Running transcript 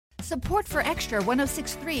Support for Extra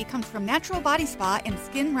 106.3 comes from Natural Body Spa and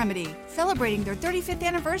Skin Remedy, celebrating their 35th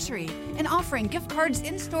anniversary and offering gift cards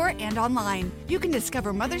in-store and online. You can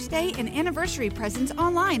discover Mother's Day and anniversary presents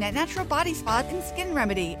online at Natural Body Spa and Skin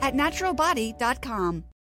Remedy at naturalbody.com.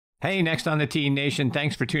 Hey, next on the T Nation,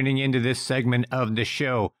 thanks for tuning into this segment of the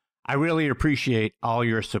show. I really appreciate all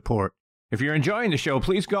your support. If you're enjoying the show,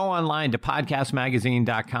 please go online to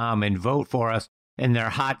podcastmagazine.com and vote for us in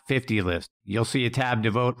their Hot 50 list. You'll see a tab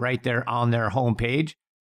to vote right there on their homepage.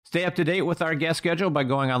 Stay up to date with our guest schedule by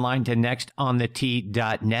going online to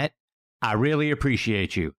nextonthet.net. I really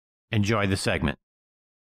appreciate you. Enjoy the segment.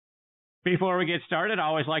 Before we get started, I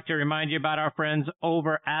always like to remind you about our friends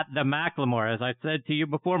over at the Macklemore. As I said to you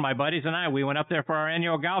before, my buddies and I, we went up there for our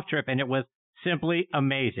annual golf trip, and it was simply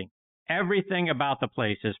amazing. Everything about the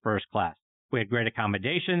place is first class. We had great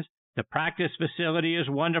accommodations. The practice facility is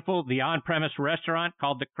wonderful. The on-premise restaurant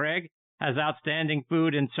called The Craig has outstanding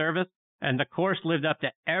food and service, and the course lived up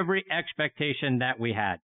to every expectation that we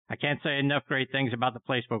had. I can't say enough great things about the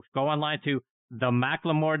place, folks. Go online to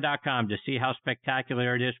themacklemore.com to see how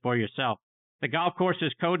spectacular it is for yourself. The golf course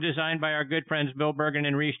is co-designed by our good friends Bill Bergen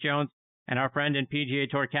and Reese Jones, and our friend and PGA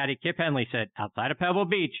Tour caddy Kip Henley said, outside of Pebble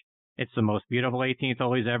Beach, it's the most beautiful 18th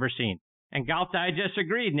hole he's ever seen. And Golf Digest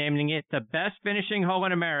agreed, naming it the best finishing hole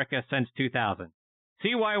in America since 2000.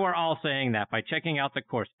 See why we're all saying that by checking out the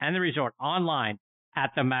course and the resort online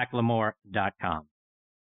at themacklemore.com.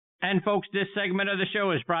 And folks, this segment of the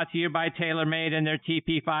show is brought to you by TaylorMade and their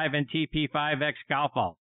TP5 and TP5X golf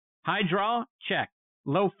balls. High draw? Check.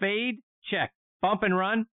 Low fade? Check. Bump and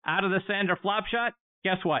run? Out of the sand or flop shot?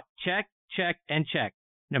 Guess what? Check, check, and check.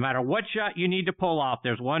 No matter what shot you need to pull off,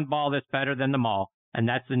 there's one ball that's better than them all, and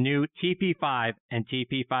that's the new TP5 and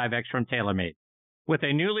TP5X from TaylorMade. With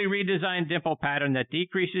a newly redesigned dimple pattern that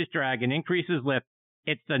decreases drag and increases lift,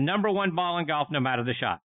 it's the number one ball in golf no matter the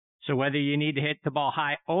shot. So whether you need to hit the ball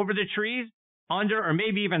high over the trees, under, or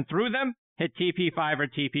maybe even through them, hit TP5 or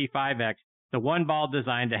TP5X, the one ball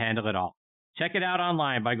designed to handle it all. Check it out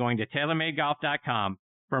online by going to TaylorMadeGolf.com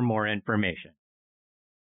for more information.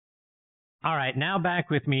 All right, now back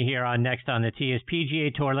with me here on Next on the Tee is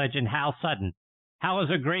PGA Tour legend Hal Sutton. Hal is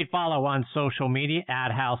a great follow on social media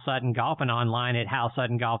at Hal Sutton Golf and online at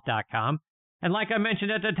HalSuttonGolf.com. And like I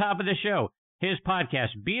mentioned at the top of the show, his podcast,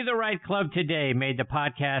 Be the Right Club Today, made the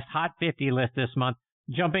podcast Hot 50 list this month,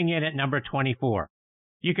 jumping in at number 24.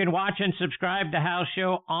 You can watch and subscribe to Hal's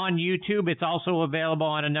show on YouTube. It's also available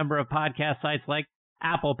on a number of podcast sites like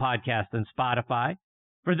Apple Podcasts and Spotify.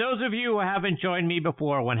 For those of you who haven't joined me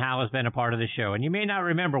before when Hal has been a part of the show, and you may not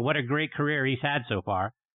remember what a great career he's had so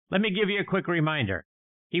far, let me give you a quick reminder.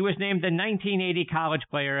 He was named the 1980 College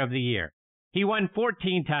Player of the Year. He won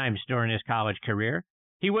 14 times during his college career.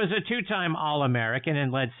 He was a two-time All-American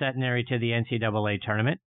and led Centenary to the NCAA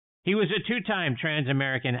tournament. He was a two-time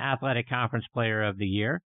Trans-American Athletic Conference Player of the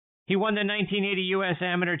Year. He won the 1980 U.S.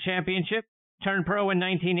 Amateur Championship, turned pro in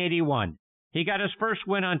 1981. He got his first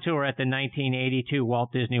win on tour at the 1982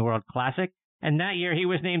 Walt Disney World Classic, and that year he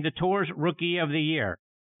was named the Tour's Rookie of the Year.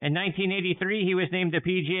 In 1983, he was named the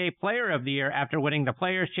PGA Player of the Year after winning the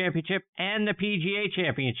Players' Championship and the PGA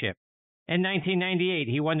Championship. In 1998,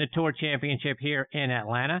 he won the Tour Championship here in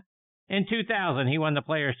Atlanta. In 2000, he won the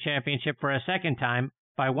Players' Championship for a second time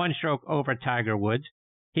by one stroke over Tiger Woods.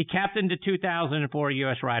 He captained the 2004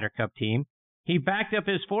 U.S. Ryder Cup team. He backed up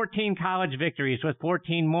his 14 college victories with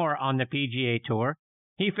 14 more on the PGA Tour.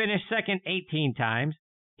 He finished second 18 times.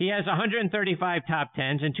 He has 135 top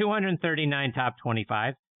 10s and 239 top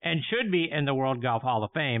 25s and should be in the World Golf Hall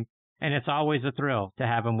of Fame. And it's always a thrill to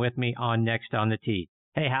have him with me on Next on the Tee.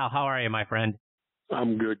 Hey, Hal, how are you, my friend?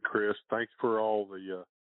 I'm good, Chris. Thanks for all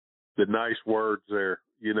the nice words there.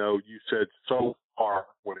 You know, you said so far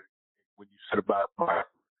when you said about my.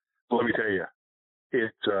 Let me tell you,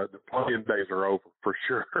 it's the playing days are over for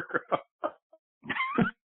sure.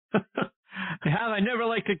 Hal, I never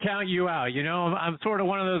like to count you out. You know, I'm sort of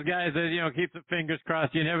one of those guys that, you know, keeps the fingers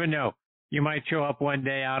crossed. You never know. You might show up one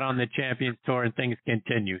day out on the Champions Tour and things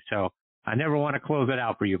continue. So I never want to close it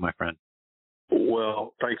out for you, my friend.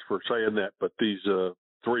 Well, thanks for saying that. But these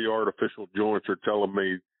three artificial joints are telling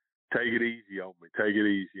me, take it easy on me. Take it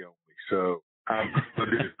easy on me. So I'm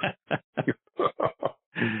going to do it.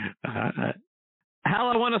 Hal,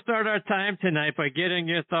 I want to start our time tonight by getting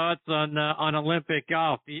your thoughts on Olympic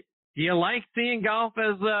golf. Do you like seeing golf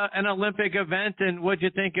as an Olympic event, and what'd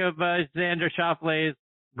you think of Xander Schauffele's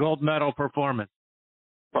gold medal performance?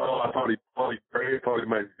 Well, I thought he played great. I thought he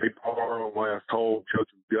made a big par on last hole, showed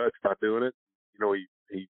some guts by doing it. You know, he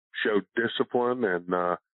showed discipline, and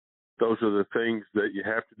those are the things that you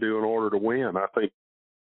have to do in order to win. I think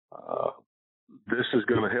this is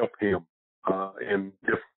going to help him in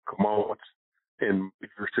different moments in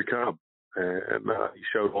years to come. And he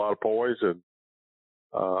showed a lot of poise, and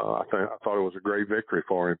I thought it was a great victory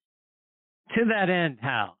for him. To that end,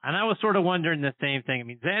 Hal, and I was sort of wondering the same thing. I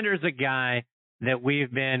mean, Xander's a guy that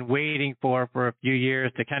we've been waiting for a few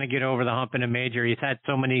years to kind of get over the hump in a major. He's had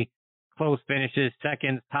so many close finishes,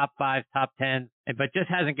 seconds, top fives, top tens, but just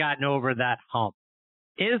hasn't gotten over that hump.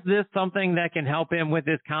 Is this something that can help him with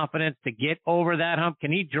his confidence to get over that hump?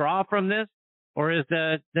 Can he draw from this? Or is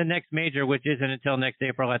the next major, which isn't until next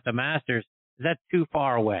April at the Masters, is that too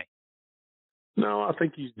far away? No, I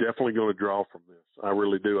think he's definitely going to draw from this. I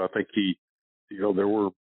really do. I think there were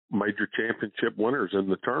major championship winners in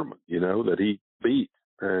the tournament, that he beat.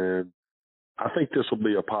 And I think this will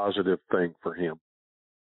be a positive thing for him.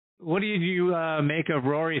 What do you make of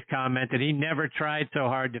Rory's comment that he never tried so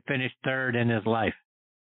hard to finish third in his life?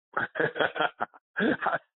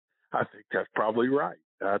 I think that's probably right.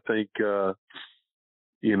 I think, that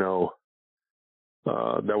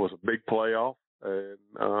was a big playoff, and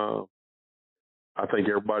I think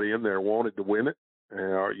everybody in there wanted to win it,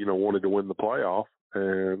 wanted to win the playoff.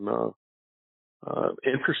 And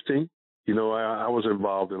interesting, I was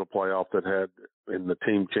involved in a playoff that had in the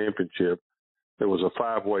team championship. There was a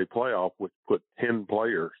 5-way playoff which put 10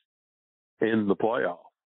 players in the playoff,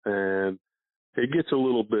 and it gets a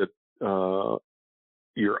little bit.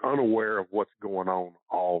 You're unaware of what's going on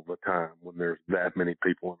all the time when there's that many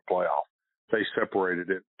people in the playoff. They separated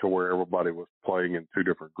it to where everybody was playing in 2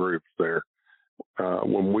 different groups there.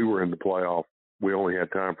 When we were in the playoff, we only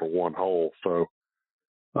had time for 1 hole, so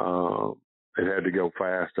it had to go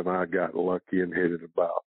fast, and I got lucky and hit it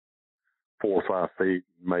about 4 or 5 feet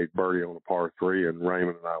and made birdie on a par 3, and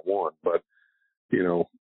Raymond and I won. But,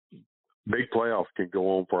 big playoffs can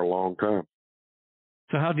go on for a long time.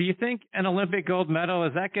 So how do you think an Olympic gold medal,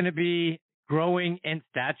 is that going to be growing in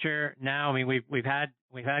stature now? I mean, we've had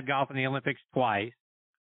golf in the Olympics twice.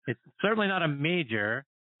 It's certainly not a major,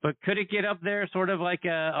 but could it get up there sort of like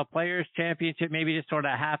a players' championship, maybe just sort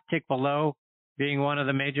of a half tick below being one of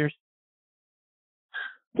the majors?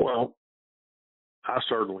 Well, I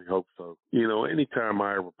certainly hope so. Anytime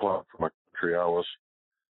I ever played for my country,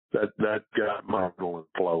 that got my blood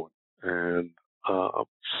flowing. And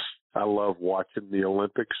I love watching the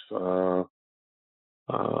Olympics. I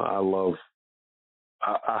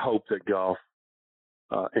hope that golf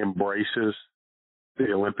embraces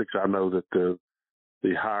the Olympics. I know that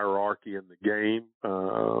the hierarchy in the game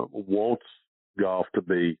wants golf to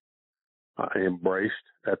be embraced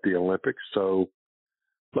at the Olympics. So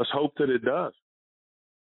let's hope that it does.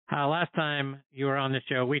 Last time you were on the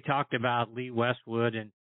show, we talked about Lee Westwood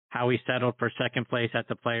and how he settled for second place at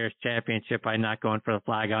the Players' Championship by not going for the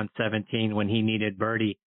flag on 17 when he needed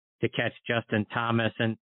birdie to catch Justin Thomas.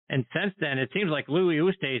 And since then, it seems like Louis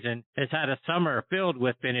Oosthuizen has had a summer filled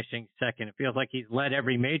with finishing second. It feels like he's led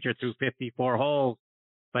every major through 54 holes,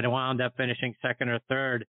 but wound up finishing second or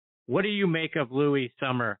third. What do you make of Louis'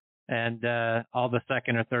 summer and all the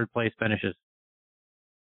second or third place finishes?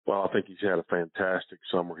 Well, I think he's had a fantastic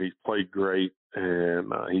summer. He's played great,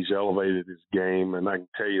 and he's elevated his game. And I can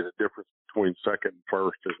tell you the difference between second and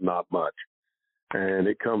first is not much. And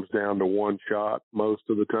it comes down to one shot most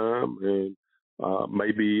of the time, and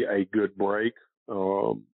maybe a good break.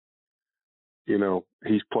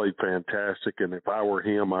 He's played fantastic. And if I were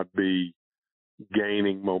him, I'd be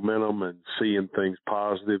gaining momentum and seeing things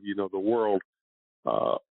positive. The world,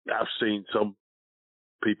 I've seen some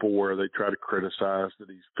people where they try to criticize that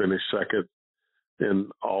he's finished second in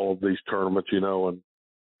all of these tournaments, and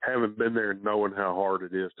having been there and knowing how hard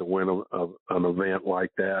it is to win an event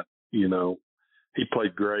like that, he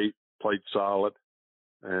played great, played solid,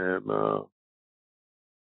 and,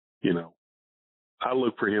 I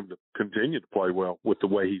look for him to continue to play well with the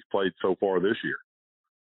way he's played so far this year.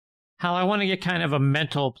 Hal, I want to get kind of a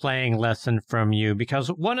mental playing lesson from you, because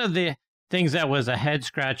one of the things that was a head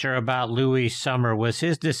scratcher about Louis' summer was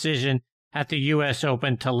his decision at the U.S.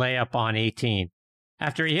 Open to lay up on 18.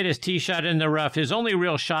 After he hit his tee shot in the rough, his only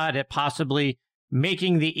real shot at possibly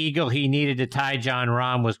making the eagle he needed to tie Jon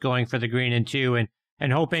Rahm was going for the green in 2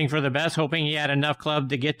 and hoping for the best, hoping he had enough club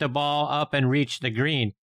to get the ball up and reach the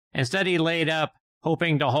green. Instead, he laid up,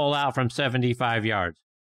 hoping to hole out from 75 yards.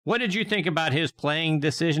 What did you think about his playing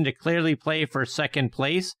decision to clearly play for second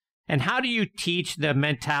place? And how do you teach the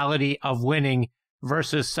mentality of winning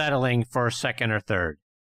versus settling for second or third?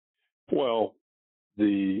 Well,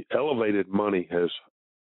 the elevated money has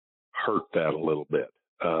hurt that a little bit.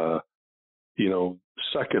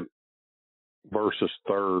 Second versus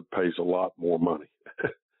third pays a lot more money.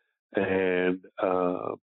 And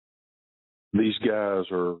these guys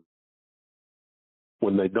are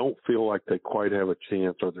when they don't feel like they quite have a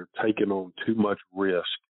chance or they're taking on too much risk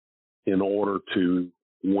in order to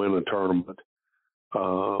win a tournament,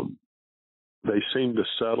 they seem to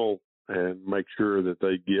settle and make sure that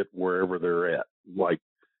they get wherever they're at. Like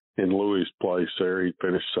in Louis' place there, he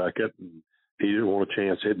finished second, and he didn't want a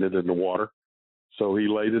chance hitting it in the water, so he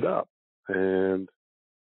laid it up. And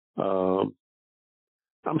I'm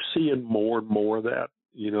seeing more and more of that.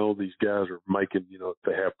 These guys are making, if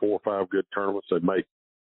they have 4 or 5 good tournaments, they make,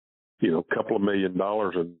 a couple of $1 million,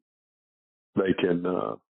 and they can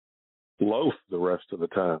loaf the rest of the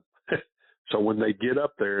time. So when they get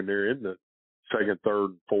up there and they're in the second,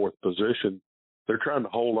 third, and fourth position, they're trying to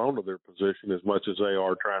hold on to their position as much as they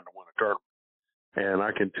are trying to win a tournament. And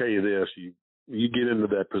I can tell you this, you get into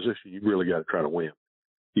that position, you really got to try to win.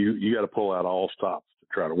 You got to pull out all stops to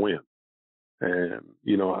try to win. And,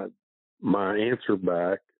 my answer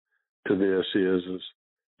back to this is,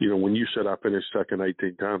 when you said I finished second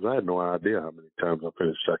 18 times, I had no idea how many times I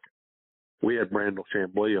finished second. We had Brandel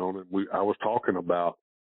Chambly on, and I was talking about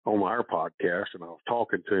on our podcast, and I was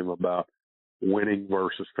talking to him about winning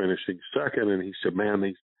versus finishing second. And he said, man,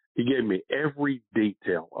 he gave me every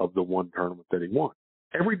detail of the one tournament that he won,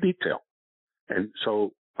 every detail. And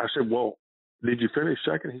so I said, well, did you finish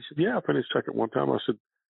second? He said, yeah, I finished second one time. I said,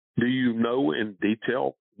 do you know in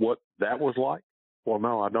detail what that was like? Well,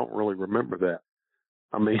 no, I don't really remember that.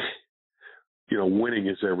 I mean, winning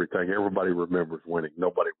is everything. Everybody remembers winning.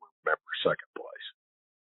 Nobody remembers second place.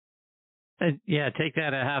 Yeah, take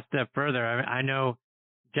that a half step further. I know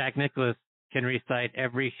Jack Nicklaus can recite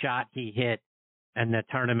every shot he hit and the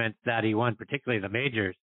tournaments that he won, particularly the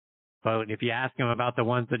majors. But if you ask him about the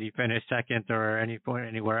ones that he finished second or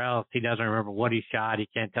anywhere else, he doesn't remember what he shot. He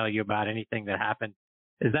can't tell you about anything that happened.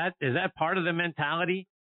 Is that part of the mentality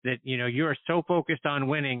that, you are so focused on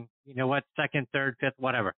winning, what, second, third, fifth,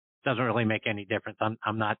 whatever, doesn't really make any difference.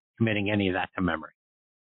 I'm not committing any of that to memory.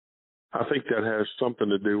 I think that has something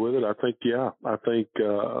to do with it. I think,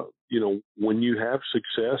 when you have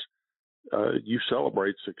success, you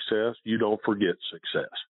celebrate success. You don't forget success.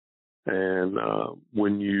 And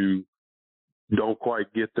when you don't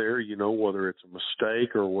quite get there, whether it's a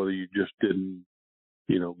mistake or whether you just didn't,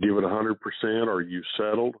 give it 100% or you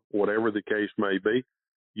settled, whatever the case may be,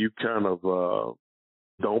 you kind of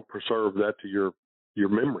don't preserve that to your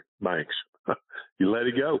memory banks. You let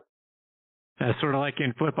it go. That's sort of like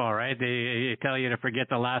in football, right? They tell you to forget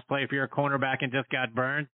the last play. If you're a cornerback and just got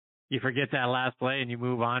burned, you forget that last play and you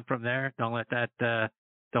move on from there. Don't let that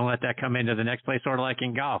come into the next play. Sort of like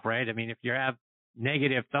in golf, right? I mean, if you have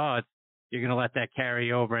negative thoughts, you're going to let that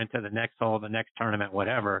carry over into the next hole, the next tournament,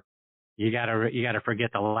 whatever. You gotta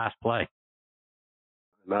forget the last play.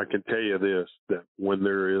 And I can tell you this, that when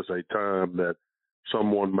there is a time that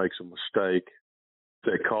someone makes a mistake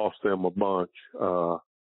that costs them a bunch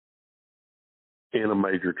in a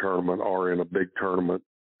major tournament or in a big tournament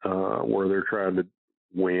where they're trying to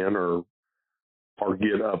win or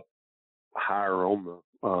get up higher on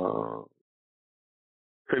the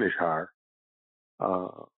finish higher,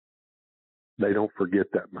 they don't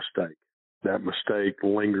forget that mistake. That mistake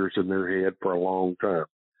lingers in their head for a long time.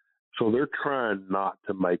 So they're trying not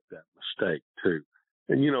to make that mistake too.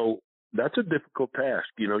 And, that's a difficult task.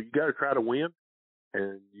 You got to try to win,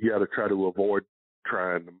 and you got to try to avoid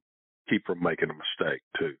trying to keep from making a mistake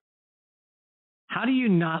too. How do you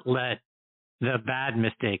not let the bad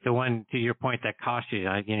mistake, the one, to your point, that cost you,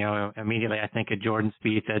 immediately I think of Jordan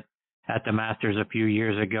Spieth at the Masters a few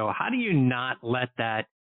years ago. How do you not let that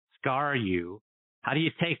scar you? How do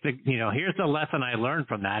you take here's the lesson I learned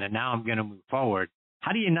from that, and now I'm going to move forward.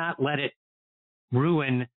 How do you not let it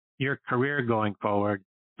ruin your career going forward,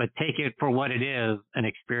 but take it for what it is, an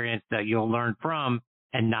experience that you'll learn from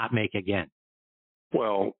and not make again?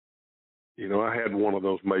 Well, I had one of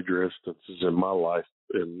those major instances in my life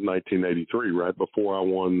in 1983, right before I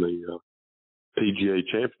won the PGA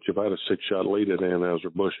Championship. I had a 6-shot lead at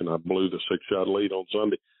Anheuser-Busch, and I blew the 6-shot lead on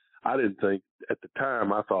Sunday. I didn't think at the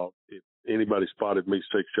time. I thought if anybody spotted me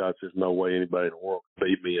 6 shots, there's no way anybody in the world could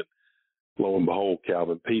beat me. And lo and behold,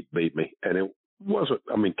 Calvin Peete beat me. And it wasn't.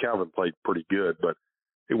 I mean, Calvin played pretty good, but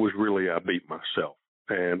it was really I beat myself,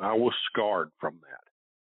 and I was scarred from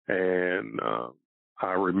that. And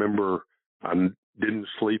I remember I didn't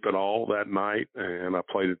sleep at all that night, and I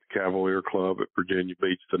played at the Cavalier Club at Virginia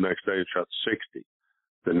Beach the next day and shot 60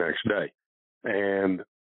 the next day. And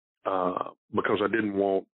because I didn't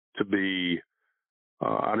want to be,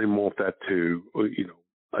 I didn't want that to,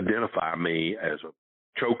 identify me as a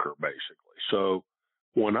choker, basically. So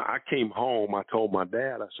when I came home, I told my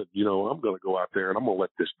dad, I said, I'm going to go out there and I'm going to let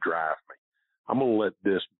this drive me. I'm going to let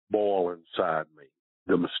this boil inside me,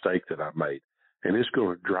 the mistake that I made. and it's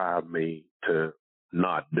going to drive me to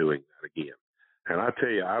not doing that again. And I tell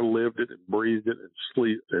you, I lived it and breathed it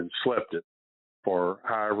and slept it for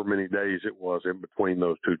however many days it was in between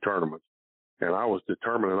those two tournaments. And I was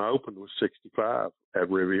determined, and I opened with 65 at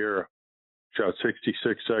Riviera, shot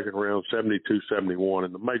 66 second round, 72, 71,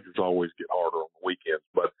 and the majors always get harder on the weekends.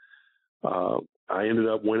 But I ended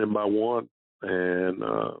up winning by one, and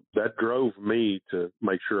that drove me to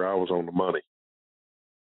make sure I was on the money.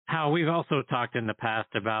 Hal, we've also talked in the past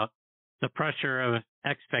about the pressure of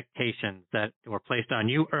expectations that were placed on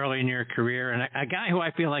you early in your career. And a guy who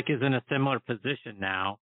I feel like is in a similar position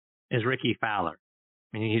now is Ricky Fowler.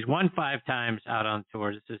 I mean, he's won 5 times out on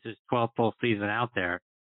tour. This is his 12th full season out there.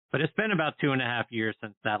 But it's been about 2.5 years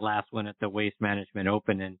since that last win at the Waste Management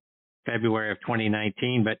Open in February of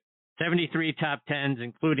 2019. But 73 top 10s,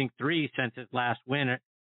 including 3 since his last win.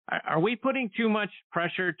 Are we putting too much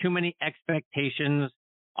pressure, too many expectations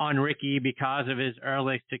on Ricky because of his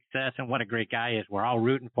early success and what a great guy is? We're all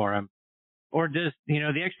rooting for him. Or does,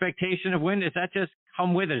 the expectation of win, does that just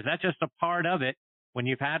come with it? Is that just a part of it? When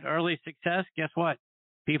you've had early success, guess what?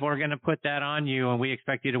 People are going to put that on you, and we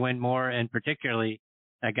expect you to win more. And particularly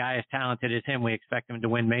a guy as talented as him, we expect him to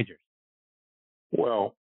win majors.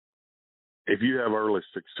 Well, if you have early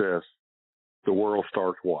success, the world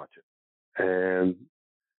starts watching. And,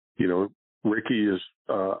 Ricky is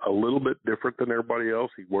a little bit different than everybody else.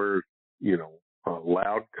 He wears,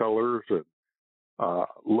 loud colors and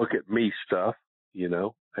look at me stuff,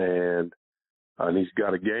 and he's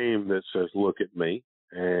got a game that says, look at me.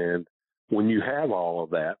 And when you have all of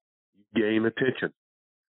that, you gain attention.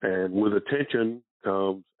 And with attention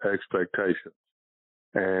comes expectations.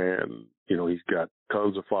 And, he's got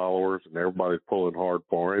tons of followers and everybody's pulling hard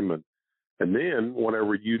for him. And then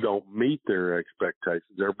whenever you don't meet their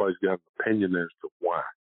expectations, everybody's got an opinion as to why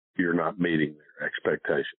you're not meeting their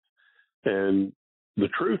expectations. And the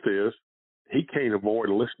truth is, he can't avoid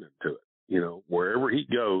listening to it. Wherever he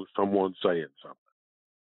goes, someone's saying something.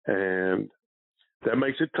 And that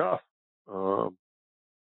makes it tough.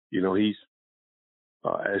 He's,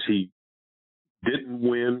 as he didn't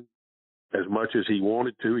win as much as he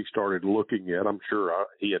wanted to, he started looking at, I'm sure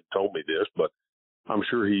he had told me this, but I'm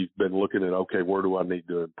sure he's been looking at, okay, where do I need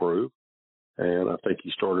to improve? And I think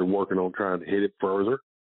he started working on trying to hit it further.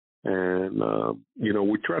 And,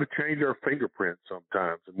 we try to change our fingerprint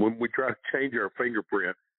sometimes. And when we try to change our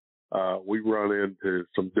fingerprint, we run into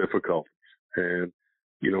some difficulties. And,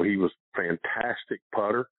 he was a fantastic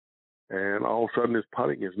putter. And all of a sudden his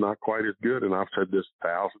putting is not quite as good. And I've said this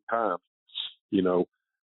 1,000 times,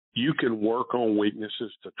 you can work on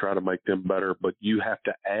weaknesses to try to make them better, but you have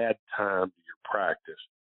to add time to your practice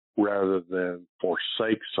rather than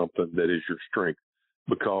forsake something that is your strength,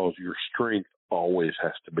 because your strength always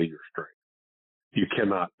has to be your strength. You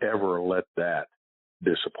cannot ever let that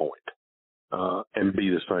disappoint and be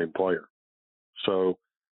the same player. So,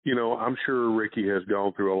 I'm sure Ricky has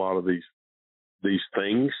gone through a lot of these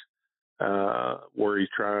things where he's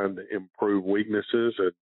trying to improve weaknesses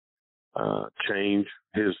and change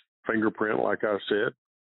his fingerprint, like I said.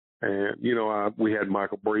 And, we had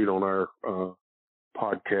Michael Breed on our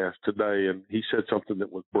podcast today, and he said something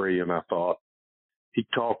that was brilliant, I thought. He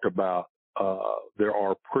talked about there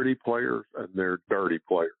are pretty players and there are dirty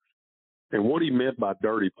players. And what he meant by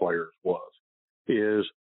dirty players is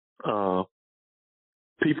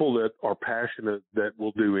people that are passionate, that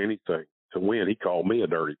will do anything to win. He called me a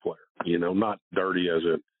dirty player, not dirty as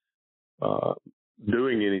in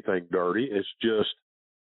doing anything dirty. It's just,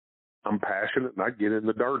 I'm passionate and I get in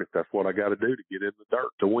the dirt if that's what I got to do to get in the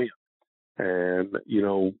dirt to win. And,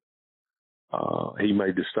 he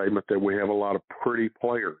made the statement that we have a lot of pretty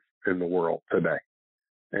players in the world today.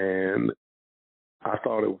 And I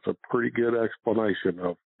thought it was a pretty good explanation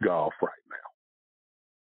of golf right now.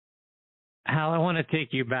 Hal, I want to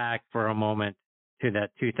take you back for a moment to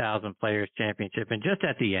that 2000 Players Championship, and just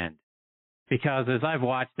at the end, because as I've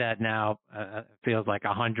watched that now, it feels like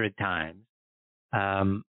 100 times.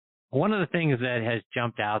 One of the things that has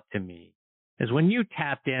jumped out to me is when you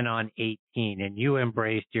tapped in on 18 and you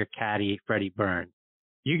embraced your caddy, Freddie Burns.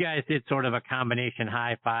 You guys did sort of a combination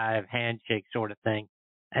high five, handshake sort of thing.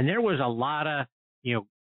 And there was a lot of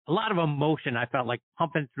emotion, I felt like,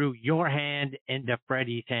 pumping through your hand into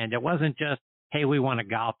Freddie's hand. It wasn't just, hey, we won a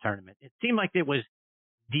golf tournament. It seemed like it was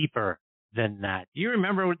deeper than that. Do you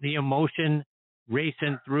remember the emotion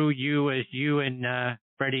racing through you as you and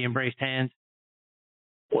Freddie embraced hands?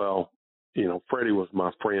 Well, Freddie was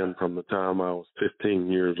my friend from the time I was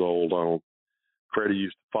 15 years old on. Freddie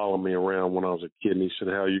used to follow me around when I was a kid, and he said,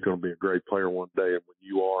 "Hal, you're going to be a great player one day." And when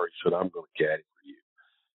you are, he said, "I'm going to caddy for you."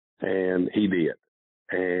 And he did.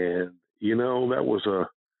 And, that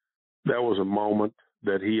was a moment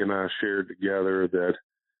that he and I shared together that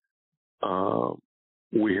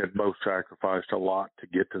we had both sacrificed a lot to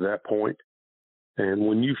get to that point. And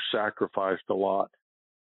when you've sacrificed a lot,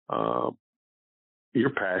 you're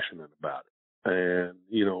passionate about it. And,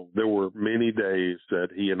 there were many days that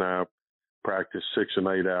he and I practiced 6 and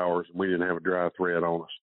 8 hours and we didn't have a dry thread on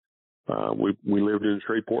us. We lived in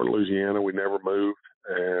Shreveport, Louisiana. We never moved.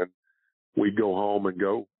 And we'd go home and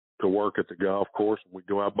go to work at the golf course, and we'd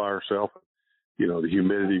go out by ourselves. The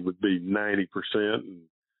humidity would be 90%,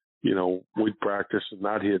 and we'd practice, and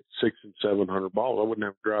I'd hit 600 and 700 balls. I wouldn't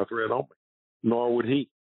have a dry thread on me, nor would he.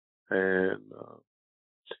 And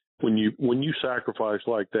when you sacrifice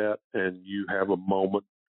like that, and you have a moment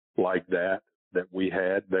like that we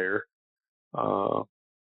had there,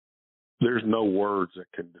 there's no words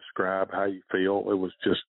that can describe how you feel. It was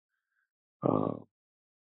just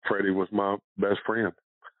Freddie was my best friend,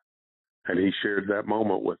 and he shared that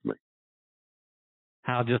moment with me.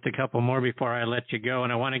 Hal, just a couple more before I let you go,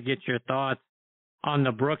 and I want to get your thoughts on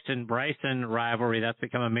the Brooks and Bryson rivalry. That's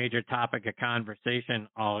become a major topic of conversation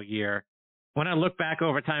all year. When I look back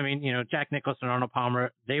over time, Jack Nicklaus and Arnold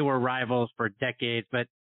Palmer, they were rivals for decades, but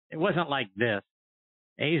it wasn't like this.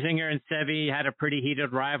 Azinger and Seve had a pretty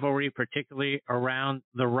heated rivalry, particularly around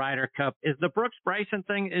the Ryder Cup. Is the Brooks-Bryson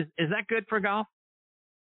thing, is that good for golf?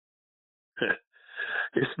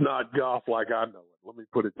 It's not golf like I know it. Let me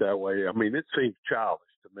put it that way. I mean, it seems childish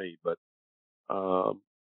to me, but,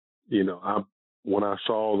 when I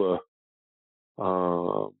saw the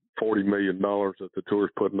 $40 million that the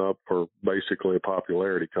tour's putting up for basically a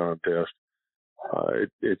popularity contest,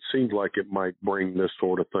 it seems like it might bring this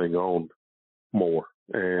sort of thing on more.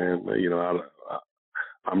 And,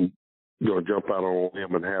 I'm going to jump out on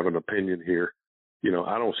him and have an opinion here.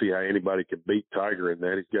 I don't see how anybody can beat Tiger in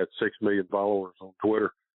that. He's got 6 million followers on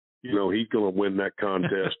Twitter. He's going to win that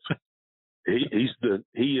contest. He is the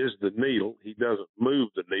needle. He doesn't move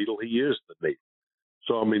the needle. He is the needle.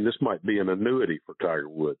 So, this might be an annuity for Tiger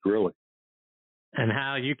Woods, really. And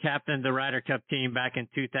Hal, you captained the Ryder Cup team back in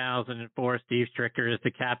 2004. Steve Stricker is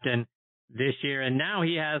the captain this year. And now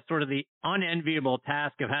he has sort of the unenviable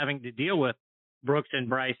task of having to deal with Brooks and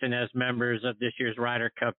Bryson as members of this year's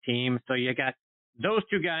Ryder Cup team. So you got those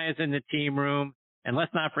two guys in the team room. And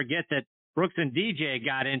let's not forget that Brooks and DJ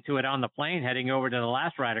got into it on the plane heading over to the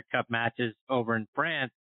last Ryder Cup matches over in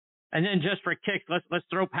France. And then just for kicks, let's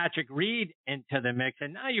throw Patrick Reed into the mix.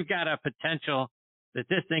 And now you've got a potential that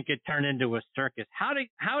this thing could turn into a circus. How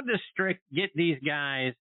does Strick get these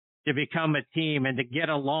guys to become a team and to get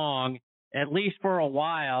along at least for a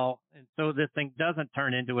while, and so this thing doesn't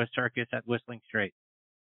turn into a circus at Whistling Straits?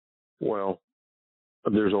 Well,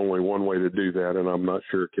 there's only one way to do that, and I'm not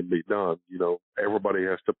sure it can be done. Everybody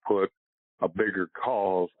has to put a bigger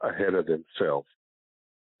cause ahead of themselves.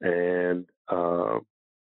 And,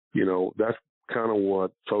 that's kind of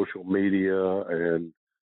what social media and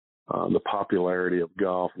the popularity of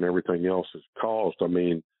golf and everything else has caused.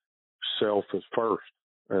 Self is first.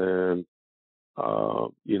 And,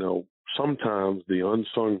 sometimes the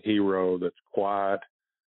unsung hero that's quiet,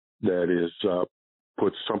 that is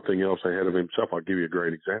puts something else ahead of himself. I'll give you a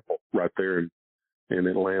great example right there in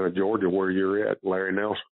Atlanta, Georgia, where you're at, Larry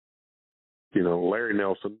Nelson. Larry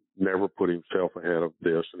Nelson never put himself ahead of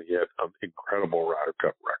this, and he had an incredible Ryder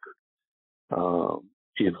Cup record.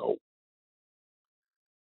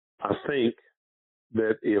 I think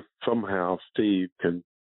that if somehow Steve can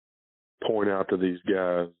point out to these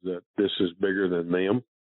guys that this is bigger than them,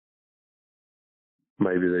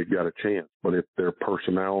 maybe they've got a chance. But if their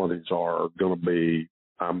personalities are going to be,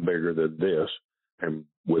 I'm bigger than this, and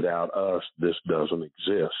without us, this doesn't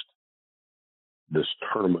exist. This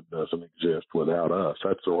tournament doesn't exist without us.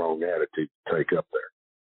 That's the wrong attitude to take up there.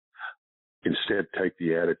 Instead, take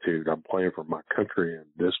the attitude, I'm playing for my country, and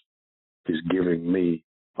this is giving me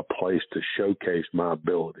a place to showcase my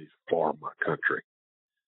abilities for my country.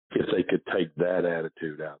 If they could take that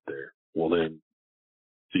attitude out there, well, then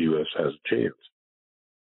the U.S. has a chance.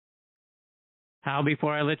 Hal,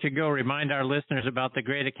 before I let you go, remind our listeners about the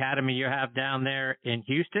great academy you have down there in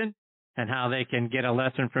Houston and how they can get a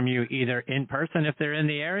lesson from you either in person if they're in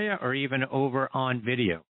the area or even over on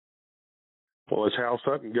video. Well, it's Hal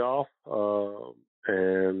Sutton Golf,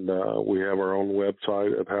 and we have our own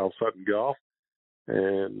website at Hal Sutton Golf,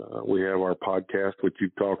 and we have our podcast, which you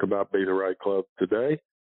talk about, Be the Right Club Today,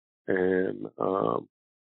 and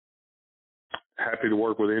happy to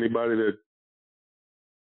work with anybody that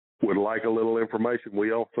would like a little information.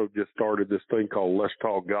 We also just started this thing called Let's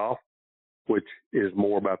Talk Golf, which is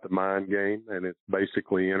more about the mind game, and it's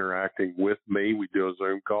basically interacting with me. We do a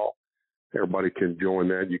Zoom call, everybody can join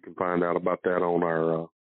that. You can find out about that on our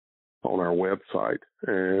website.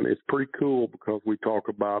 And it's pretty cool because we talk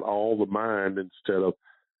about all the mind instead of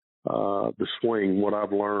the swing. What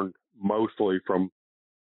I've learned mostly from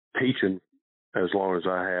teaching as long as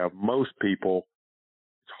I have, most people,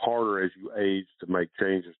 it's harder as you age to make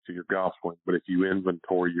changes to your golf swing. But if you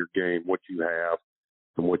inventory your game, what you have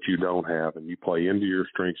and what you don't have, and you play into your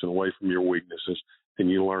strengths and away from your weaknesses, and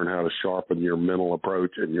you learn how to sharpen your mental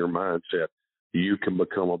approach and your mindset, you can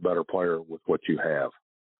become a better player with what you have.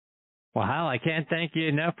 Well, Hal, I can't thank you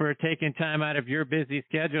enough for taking time out of your busy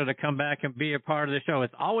schedule to come back and be a part of the show.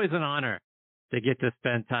 It's always an honor to get to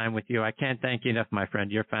spend time with you. I can't thank you enough, my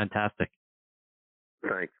friend. You're fantastic.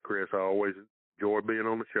 Thanks, Chris. I always enjoy being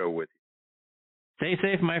on the show with Stay you.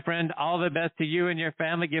 safe, my friend. All the best to you and your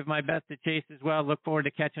family. Give my best to Chase as well. Look forward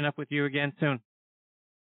to catching up with you again soon.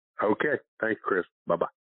 Okay. Thanks, Chris. Bye-bye.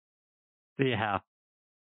 See you, Hal.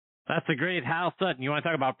 That's the great Hal Sutton. You want to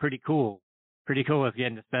talk about pretty cool. Pretty cool was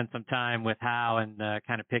getting to spend some time with Hal and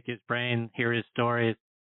kind of pick his brain, hear his stories.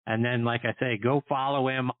 And then, like I say, go follow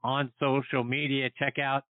him on social media. Check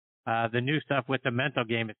out the new stuff with the mental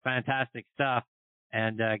game. It's fantastic stuff.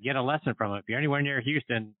 And get a lesson from him. If you're anywhere near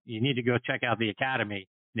Houston, you need to go check out the academy.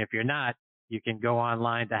 And if you're not, you can go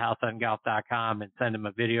online to halsuttongolf.com and send him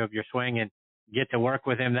a video of your swing and get to work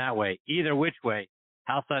with him that way. Either which way,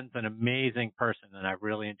 Hal Sutton's an amazing person, and I've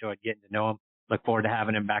really enjoyed getting to know him. Look forward to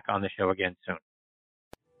having him back on the show again soon.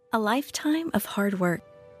 A lifetime of hard work,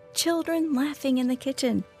 children laughing in the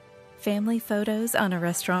kitchen, family photos on a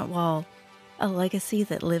restaurant wall, a legacy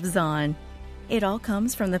that lives on. It all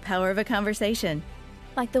comes from the power of a conversation,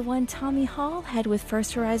 like the one Tommy Hall had with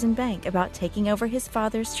First Horizon Bank about taking over his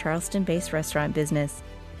father's Charleston-based restaurant business.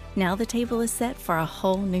 Now the table is set for a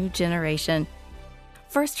whole new generation.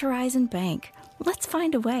 First Horizon Bank. Let's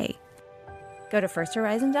find a way. Go to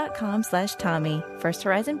firsthorizon.com/Tommy. First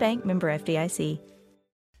Horizon Bank, member FDIC.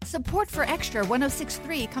 Support for Extra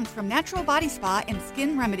 106.3 comes from Natural Body Spa and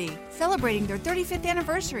Skin Remedy, celebrating their 35th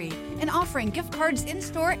anniversary and offering gift cards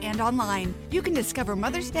in-store and online. You can discover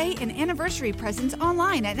Mother's Day and anniversary presents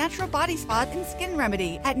online at Natural Body Spa and Skin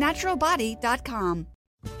Remedy at naturalbody.com.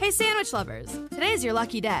 Hey sandwich lovers, today's your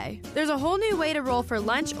lucky day. There's a whole new way to roll for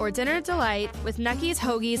lunch or dinner delight with Nucky's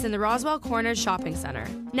Hoagies in the Roswell Corners Shopping Center.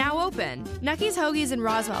 Now open. Nucky's Hoagies in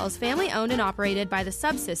Roswell is family owned and operated by the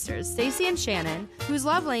Sub-Sisters, Stacy and Shannon, whose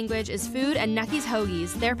love language is food and Nucky's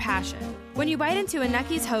Hoagies, their passion. When you bite into a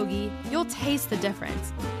Nucky's Hoagie, you'll taste the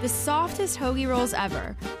difference. The softest hoagie rolls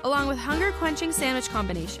ever, along with hunger-quenching sandwich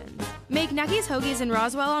combinations. Make Nucky's Hoagies in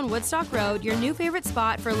Roswell on Woodstock Road your new favorite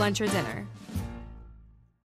spot for lunch or dinner.